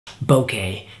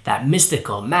bokeh, that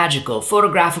mystical, magical,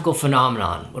 photographical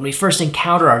phenomenon. When we first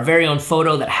encounter our very own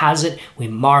photo that has it, we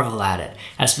marvel at it.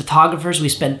 As photographers, we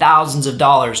spend thousands of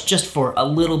dollars just for a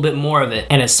little bit more of it.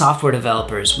 And as software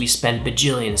developers, we spend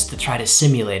bajillions to try to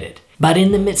simulate it. But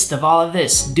in the midst of all of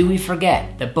this, do we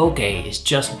forget that bokeh is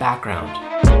just background?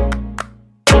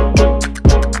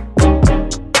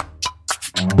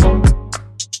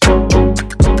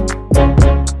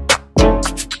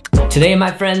 Today,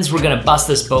 my friends, we're gonna bust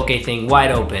this bokeh thing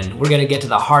wide open. We're gonna get to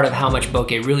the heart of how much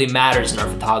bokeh really matters in our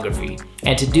photography.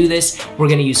 And to do this, we're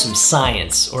gonna use some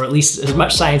science, or at least as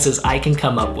much science as I can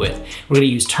come up with. We're gonna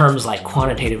use terms like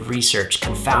quantitative research,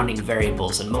 confounding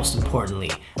variables, and most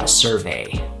importantly, a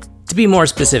survey. To be more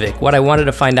specific, what I wanted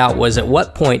to find out was at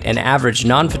what point an average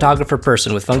non-photographer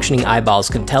person with functioning eyeballs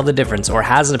can tell the difference or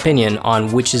has an opinion on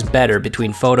which is better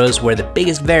between photos where the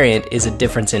biggest variant is a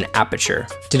difference in aperture.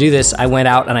 To do this, I went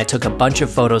out and I took a bunch of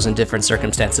photos in different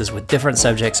circumstances with different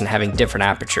subjects and having different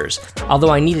apertures.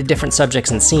 Although I needed different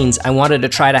subjects and scenes, I wanted to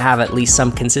try to have at least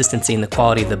some consistency in the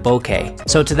quality of the bokeh.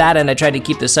 So to that end, I tried to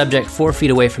keep the subject 4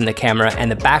 feet away from the camera and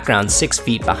the background 6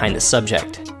 feet behind the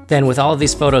subject. Then with all of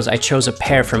these photos, I chose a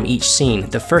pair from each scene.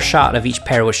 The first shot of each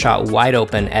pair was shot wide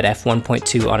open at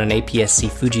f1.2 on an APS-C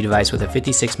Fuji device with a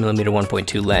 56mm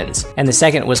 1.2 lens. And the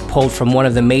second was pulled from one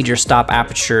of the major stop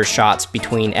aperture shots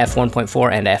between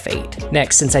f1.4 and f8.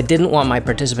 Next, since I didn't want my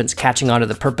participants catching on to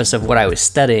the purpose of what I was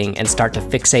studying and start to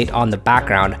fixate on the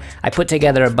background, I put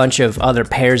together a bunch of other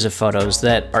pairs of photos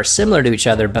that are similar to each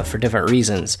other but for different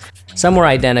reasons. Some were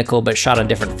identical but shot on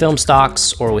different film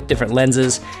stocks or with different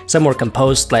lenses. Some were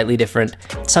composed slightly different.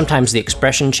 Sometimes the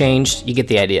expression changed. You get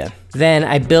the idea. Then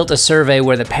I built a survey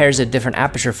where the pairs of different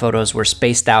aperture photos were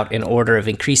spaced out in order of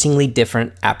increasingly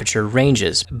different aperture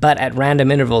ranges, but at random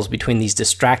intervals between these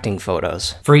distracting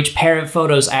photos. For each pair of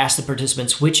photos, I asked the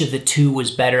participants which of the two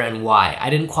was better and why. I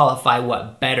didn't qualify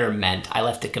what better meant. I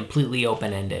left it completely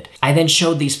open-ended. I then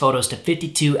showed these photos to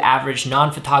 52 average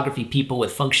non-photography people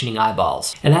with functioning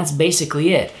eyeballs. And that's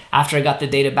basically it. After I got the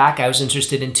data back, I was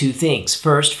interested in 2 things.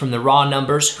 First, from the raw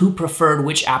numbers, who preferred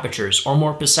which apertures, or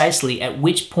more precisely, at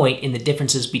which point in the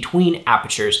differences between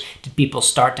apertures did people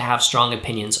start to have strong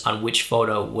opinions on which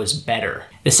photo was better.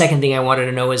 The second thing I wanted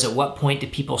to know is at what point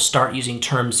did people start using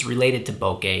terms related to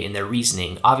bokeh in their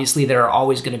reasoning. Obviously, there are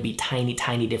always going to be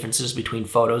tiny differences between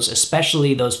photos,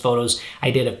 especially those photos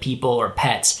I did of people or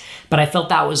pets. But I felt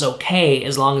that was okay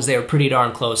as long as they were pretty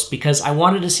darn close, because I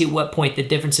wanted to see at what point the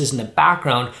differences in the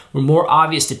background were more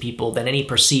obvious to people than any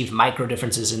perceived micro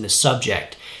differences in the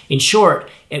subject. In short,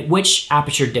 at which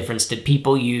aperture difference did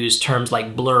people use terms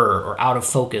like blur or out of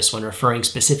focus when referring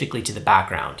specifically to the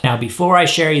background? Now, before I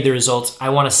share you the results,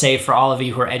 I want to say for all of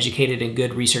you who are educated in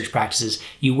good research practices,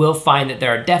 you will find that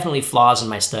there are definitely flaws in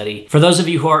my study. For those of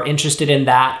you who are interested in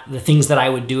that, the things that I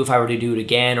would do if I were to do it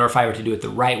again or if I were to do it the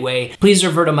right way, please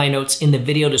refer to my notes in the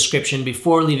video description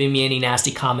before leaving me any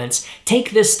nasty comments.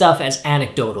 Take this stuff as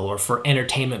anecdotal or for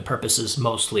entertainment purposes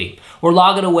mostly, or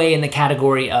log it away in the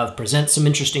category of present some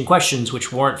interesting questions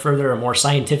which warrant further or more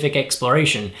scientific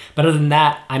exploration. But other than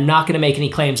that, I'm not going to make any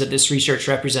claims that this research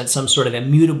represents some sort of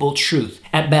immutable truth.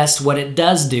 At best, what it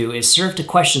does do is serve to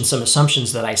question some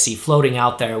assumptions that I see floating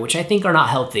out there, which I think are not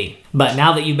healthy. But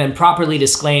now that you've been properly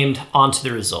disclaimed, on to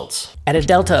the results. At a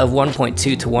delta of 1.2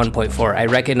 to 1.4, I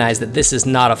recognize that this is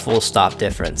not a full stop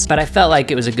difference, but I felt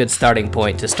like it was a good starting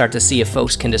point to start to see if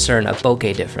folks can discern a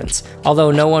bokeh difference.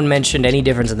 Although no one mentioned any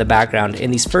difference in the background,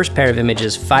 in these first pair of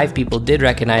images, 5 people did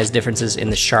recognize differences in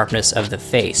the sharpness of the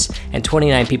face, and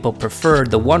 29 people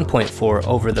preferred the 1.4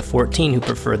 over the 14 who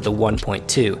preferred the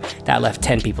 1.2. That left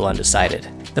 10 people undecided.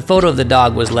 The photo of the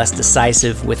dog was less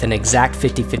decisive, with an exact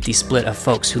 50-50 split of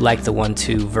folks who liked the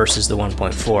 1.2 versus the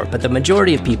 1.4, but the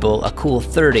majority of people, a cool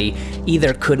 30,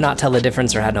 either could not tell the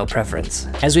difference or had no preference.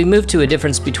 As we move to a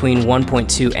difference between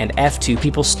 1.2 and f2,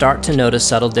 people start to notice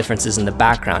subtle differences in the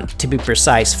background. To be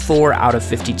precise, 4 out of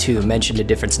 52 mentioned a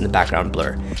difference in the background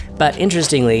blur. But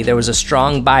interestingly, there was a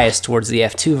strong bias towards the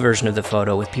f2 version of the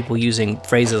photo, with people using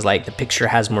phrases like "the picture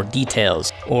has more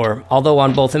details," or "although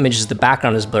on both images the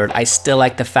background is blurred, I still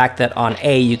like the fact that on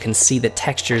A you can see the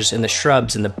textures in the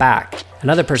shrubs in the back."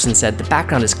 Another person said the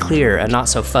background is clear and not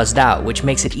so fuzzed out, which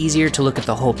makes it easier to look at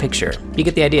the whole picture. You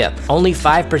get the idea. Only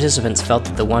 5 participants felt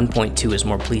that the 1.2 is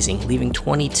more pleasing, leaving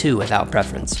 22 without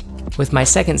preference. With my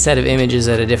second set of images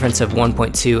at a difference of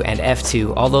 1.2 and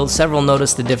f2, although several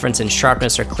noticed the difference in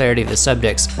sharpness or clarity of the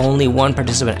subjects, only one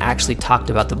participant actually talked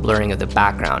about the blurring of the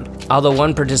background. Although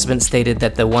one participant stated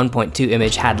that the 1.2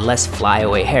 image had less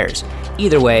flyaway hairs.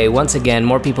 Either way, once again,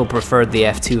 more people preferred the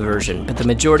f2 version, but the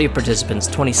majority of participants,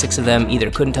 26 of them, either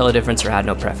couldn't tell a difference or had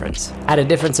no preference. At a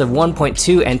difference of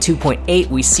 1.2 and 2.8,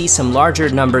 we see some larger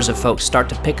numbers of folks start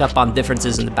to pick up on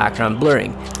differences in the background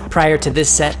blurring. Prior to this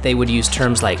set, they would use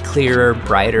terms like clearer,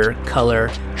 brighter,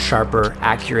 color, sharper,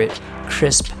 accurate,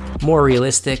 crisp, more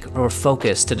realistic, or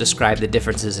focused to describe the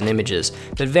differences in images,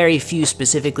 but very few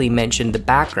specifically mentioned the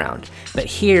background. But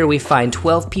here we find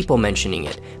 12 people mentioning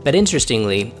it. But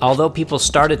interestingly, although people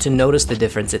started to notice the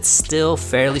difference, it's still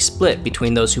fairly split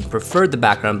between those who preferred the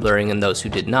background blurring and those who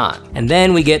did not. And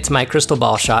then we get to my crystal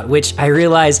ball shot, which I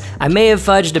realize I may have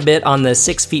fudged a bit on the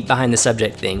 6 feet behind the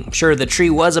subject thing. Sure, the tree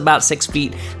was about 6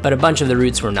 feet, but a bunch of the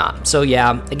roots were not. So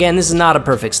yeah, again, this is not a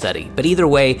perfect study, but either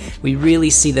way, we really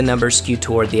see the numbers skew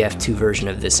toward the f2 version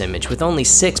of this image, with only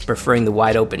 6 preferring the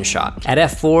wide open shot. At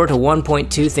f4 to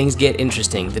 1.2, things get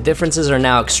interesting. The differences are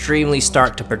now extremely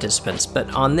stark to participants, but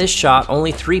on this shot,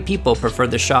 only 3 people prefer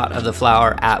the shot of the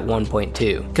flower at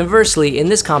 1.2. Conversely, in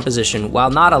this composition, while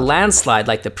not a landslide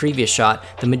like the previous shot,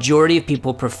 the majority of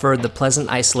people preferred the pleasant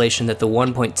isolation that the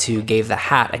 1.2 gave the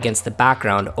hat against the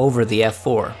background over the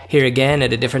f4. Here again,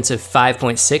 at a difference of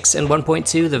 5.6 and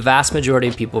 1.2, the vast majority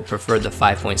of people preferred the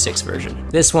 5.6 version.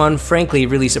 This one, frankly,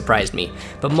 really surprised me,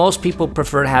 but most people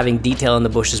preferred having detail in the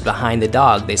bushes behind the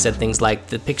dog. They said things like,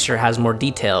 the picture has more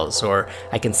details, or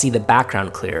I can see the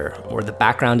background clearer, or the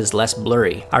background is less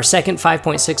blurry. Our second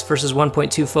 5.6 versus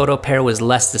 1.2 photo pair was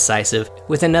less decisive,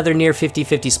 with another near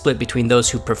 50-50 split between those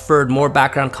who preferred more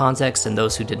background context and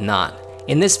those who did not.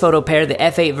 In this photo pair, the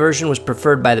f8 version was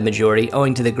preferred by the majority,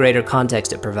 owing to the greater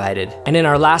context it provided. And in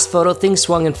our last photo, things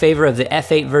swung in favor of the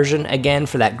f8 version, again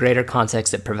for that greater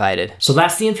context it provided. So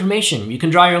that's the information. You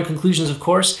can draw your own conclusions, of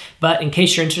course, but in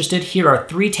case you're interested, here are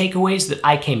 3 takeaways that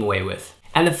I came away with.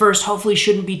 And the first hopefully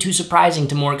shouldn't be too surprising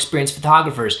to more experienced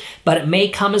photographers, but it may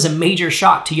come as a major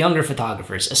shock to younger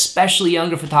photographers, especially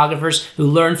younger photographers who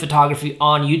learn photography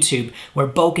on YouTube, where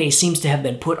bokeh seems to have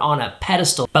been put on a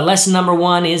pedestal. But lesson number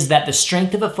 1 is that the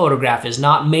strength of a photograph is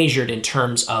not measured in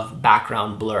terms of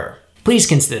background blur. Please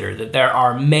consider that there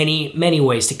are many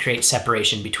ways to create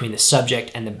separation between the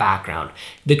subject and the background.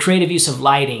 The creative use of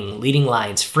lighting, leading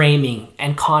lines, framing,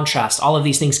 and contrast, all of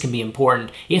these things can be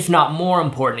important, if not more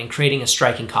important, in creating a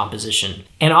striking composition.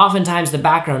 And oftentimes the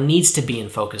background needs to be in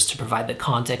focus to provide the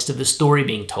context of the story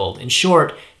being told. In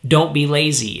short, don't be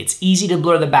lazy. It's easy to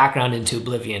blur the background into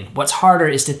oblivion. What's harder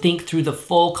is to think through the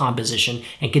full composition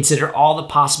and consider all the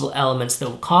possible elements that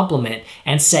will complement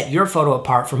and set your photo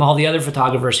apart from all the other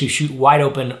photographers who shoot wide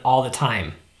open all the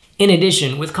time. In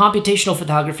addition, with computational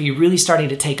photography really starting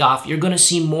to take off, you're going to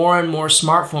see more and more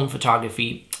smartphone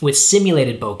photography with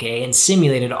simulated bokeh and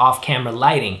simulated off-camera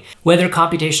lighting. Whether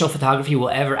computational photography will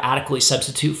ever adequately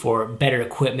substitute for better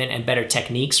equipment and better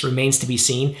techniques remains to be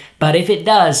seen, but if it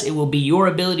does, it will be your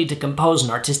ability to compose an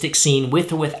artistic scene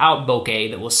with or without bokeh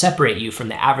that will separate you from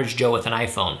the average Joe with an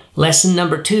iPhone. Lesson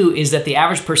number 2 is that the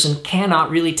average person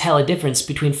cannot really tell a difference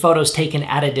between photos taken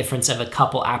at a difference of a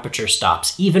couple aperture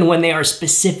stops, even when they are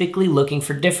specifically looking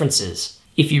for differences.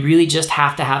 If you really just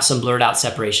have to have some blurred out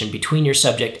separation between your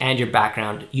subject and your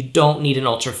background, you don't need an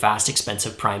ultra fast,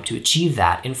 expensive prime to achieve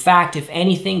that. In fact, if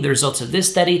anything, the results of this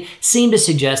study seem to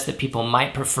suggest that people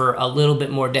might prefer a little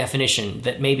bit more definition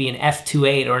that maybe an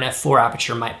f2.8 or an f4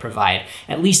 aperture might provide,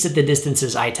 at least at the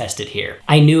distances I tested here.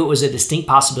 I knew it was a distinct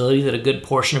possibility that a good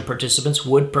portion of participants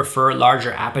would prefer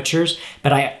larger apertures,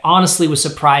 but I honestly was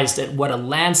surprised at what a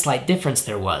landslide difference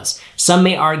there was. Some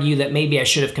may argue that maybe I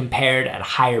should have compared at a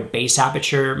higher base aperture.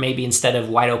 Maybe instead of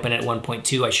wide open at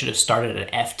 1.2, I should have started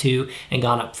at f2 and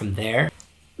gone up from there.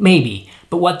 Maybe,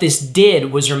 but what this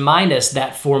did was remind us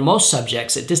that for most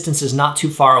subjects at distances not too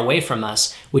far away from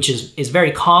us, which is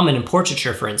very common in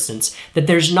portraiture for instance, that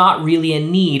there's not really a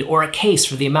need or a case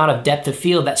for the amount of depth of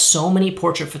field that so many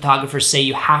portrait photographers say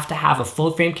you have to have a full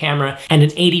frame camera and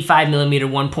an 85mm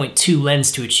 1.2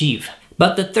 lens to achieve.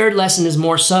 But the third lesson is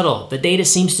more subtle. The data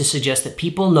seems to suggest that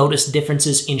people notice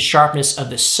differences in sharpness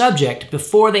of the subject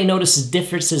before they notice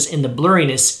differences in the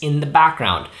blurriness in the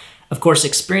background. Of course,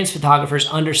 experienced photographers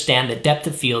understand that depth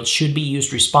of field should be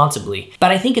used responsibly,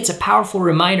 but I think it's a powerful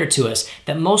reminder to us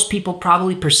that most people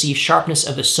probably perceive sharpness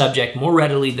of the subject more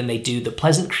readily than they do the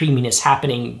pleasant creaminess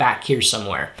happening back here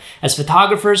somewhere. As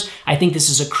photographers, I think this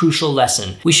is a crucial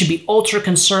lesson. We should be ultra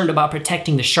concerned about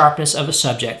protecting the sharpness of a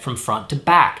subject from front to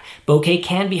back. Bokeh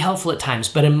can be helpful at times,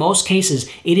 but in most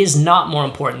cases, it is not more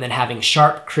important than having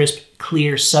sharp, crisp,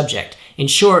 clear subject. In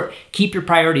short, keep your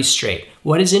priorities straight.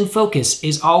 What is in focus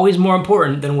is always more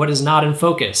important than what is not in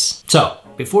focus. So,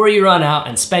 before you run out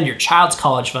and spend your child's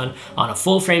college fund on a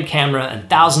full frame camera and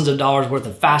thousands of dollars worth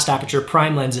of fast aperture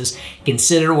prime lenses,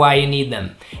 consider why you need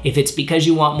them. If it's because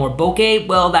you want more bokeh,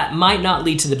 well, that might not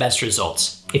lead to the best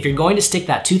results. If you're going to stick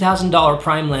that $2,000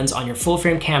 prime lens on your full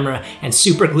frame camera and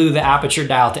super glue the aperture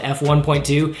dial to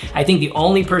f1.2, I think the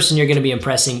only person you're gonna be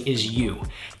impressing is you.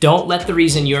 Don't let the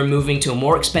reason you're moving to a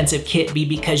more expensive kit be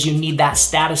because you need that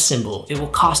status symbol. It will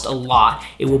cost a lot,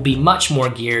 it will be much more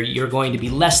gear, you're going to be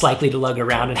less likely to lug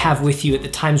around and have with you at the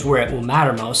times where it will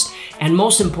matter most, and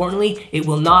most importantly, it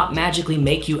will not magically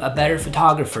make you a better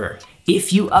photographer.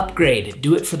 If you upgrade,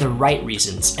 do it for the right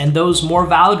reasons. And those more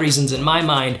valid reasons in my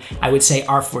mind, I would say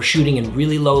are for shooting in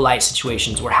really low light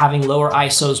situations where having lower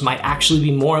ISOs might actually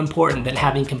be more important than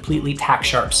having completely tack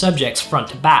sharp subjects front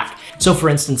to back. So for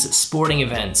instance, at sporting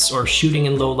events or shooting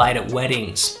in low light at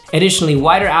weddings. Additionally,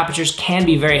 wider apertures can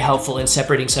be very helpful in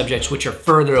separating subjects which are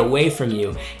further away from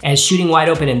you, as shooting wide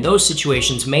open in those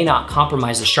situations may not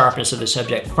compromise the sharpness of the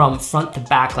subject from front to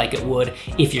back like it would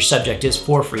if your subject is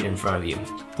 4 feet in front of you.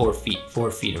 4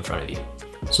 feet in front of you.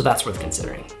 So that's worth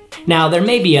considering. Now, there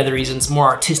may be other reasons, more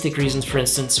artistic reasons, for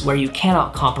instance, where you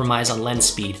cannot compromise on lens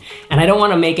speed. And I don't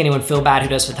want to make anyone feel bad who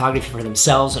does photography for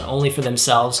themselves and only for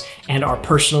themselves and are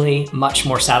personally much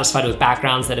more satisfied with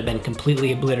backgrounds that have been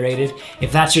completely obliterated.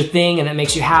 If that's your thing and that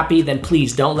makes you happy, then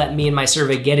please don't let me and my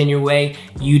survey get in your way.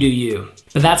 You do you.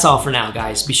 But that's all for now,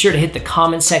 guys. Be sure to hit the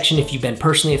comment section if you've been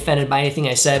personally offended by anything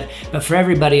I said. But for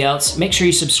everybody else, make sure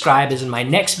you subscribe, as in my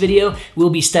next video, we'll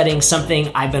be studying something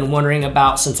I've been wondering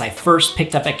about since I first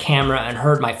picked up a camera and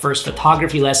heard my first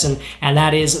photography lesson, and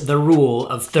that is the rule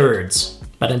of thirds.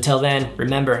 But until then,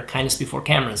 remember, kindness before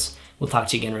cameras. We'll talk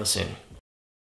to you again real soon.